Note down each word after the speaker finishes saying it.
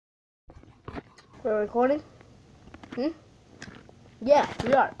We're recording? Yeah,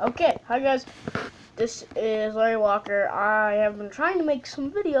 we are. Okay, hi guys. This is Larry Walker. I have been trying to make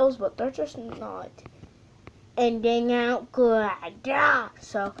some videos, but they're just not ending out good. Yeah.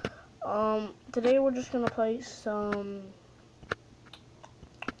 So, today we're just gonna play some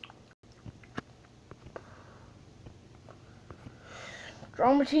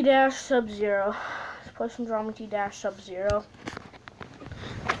Dramedy Dash Subzero. Let's play some Dramedy Dash Subzero.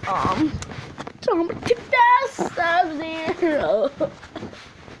 Dramedy Dash Subzero.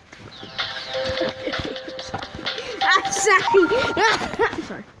 I'm sorry. I'm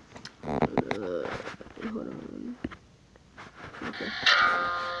sorry. Hold on. Okay.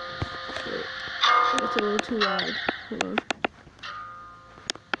 Wait. That's a little too loud. Hold on.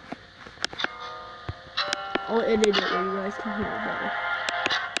 I'll edit it where you guys can hear it better.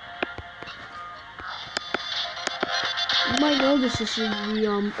 You might know this is the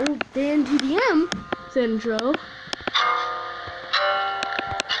old Dan TDM intro.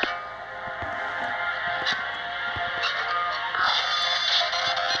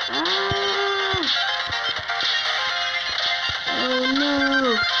 Oh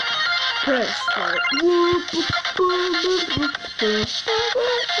no! Press start.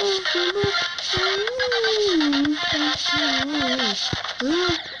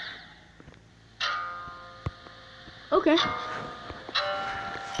 Okay.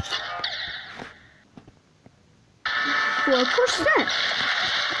 For a percent.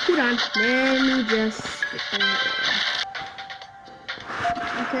 Hold on. Let me just.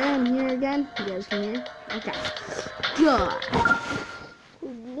 Okay, I'm here again. You guys can hear? Okay. Good.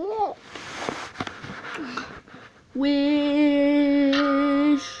 Wish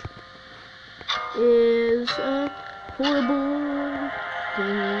is a horrible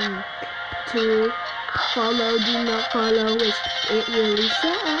thing to follow. Do not follow it. It really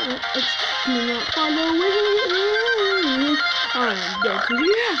sucks. Do not follow it. I'm dead to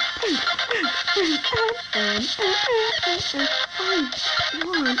you. I'm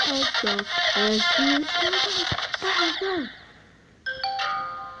one of the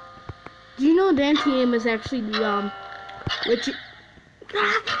Do you know Dan TM is actually the Did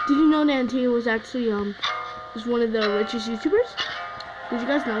you know Dan TM was actually is one of the richest YouTubers? Did you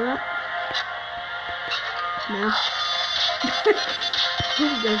guys know that? No. You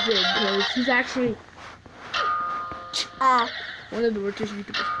guys did, because he's actually one of the richest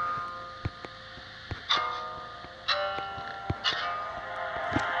YouTubers.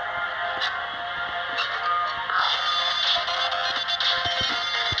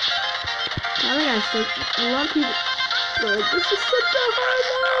 A lot of people are like, this is such a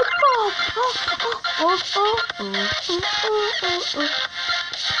hard ball.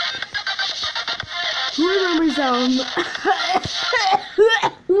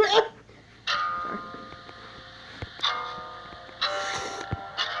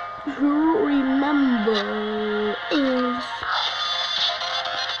 Who remembers Who remembers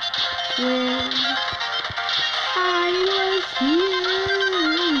when I was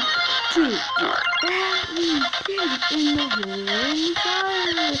here to in the whole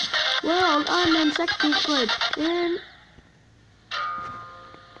entire world? I'm in second grade.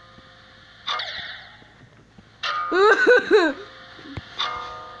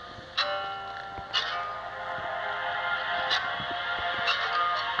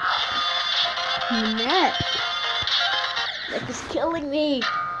 Neck is killing me.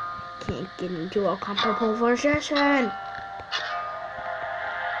 Can't get into a comfortable position.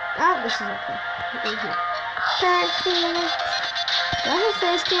 Oh, this is okay. Right here. Face cam. Do I have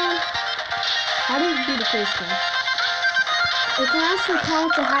face cam? How do you do the face cam? It can actually tell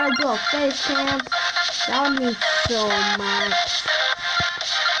you how to do a face cam. That would mean so much.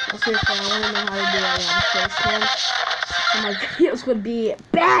 Seriously, I want to know how to do a face cam. So my videos would be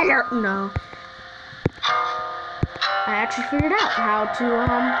better. No. I actually figured out how to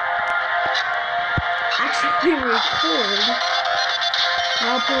actually record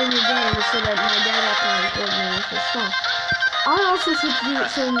while playing the game, so that my dad can record me with his phone. I also should do it,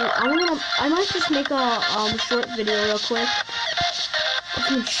 so I might just make a short video real quick of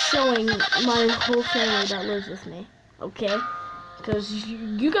me showing my whole family that lives with me, okay? Because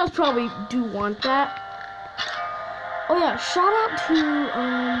you guys probably do want that. Oh yeah, shout out to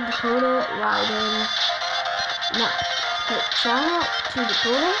Dakota Ryden. No, wait, shout out to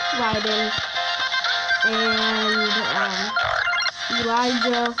Dakota Ryden and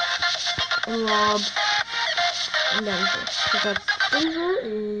Elijah and Rob and Denver. Because Denver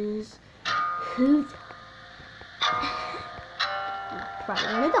is who probably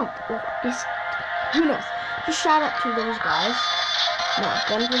when I don't. Who knows? Just shout out to those guys. No,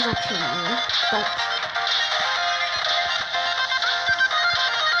 gun possession. Don't.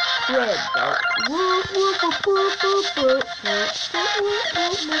 Red dot. Whoop, whoop, whoop, whoop, whoop, whoop, whoop,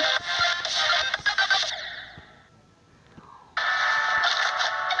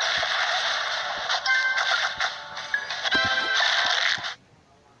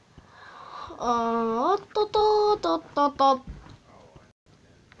 whoop, whoop.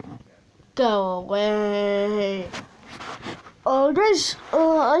 Go away. Guys,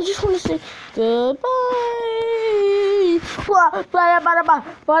 I just want to say goodbye.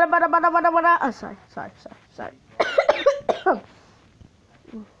 Sorry.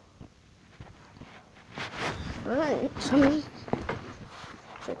 Alright, so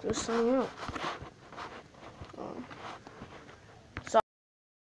check this thing out.